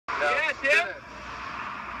Yeah, Tim.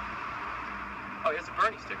 Oh, he has a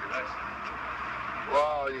Bernie sticker. Nice.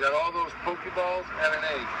 Wow, you got all those Pokeballs and an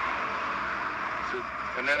egg. So,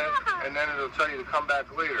 and then it'll tell you to come back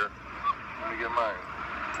later. Let me get mine.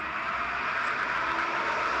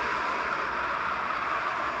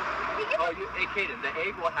 Oh, hey, Kaden, the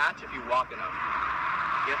egg will hatch if you walk enough.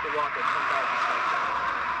 You have to walk like 10,000 steps.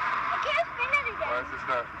 I can't spin it again. Why is this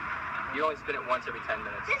not? You only spin it once every 10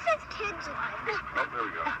 minutes. This is kids' life. Oh, there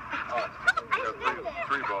we go. Oh, I spun it.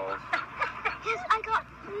 3 balls. Yes, I got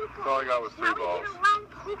 3 balls. That's all I got was 3 balls. Now we get around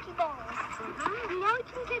Pokeballs. And now we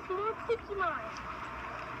can get more Pokemon.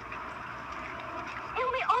 And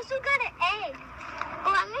we also got an egg.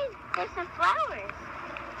 Oh, I mean, there's some flowers.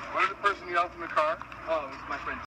 What did the person yell from the car? oh, it's my friend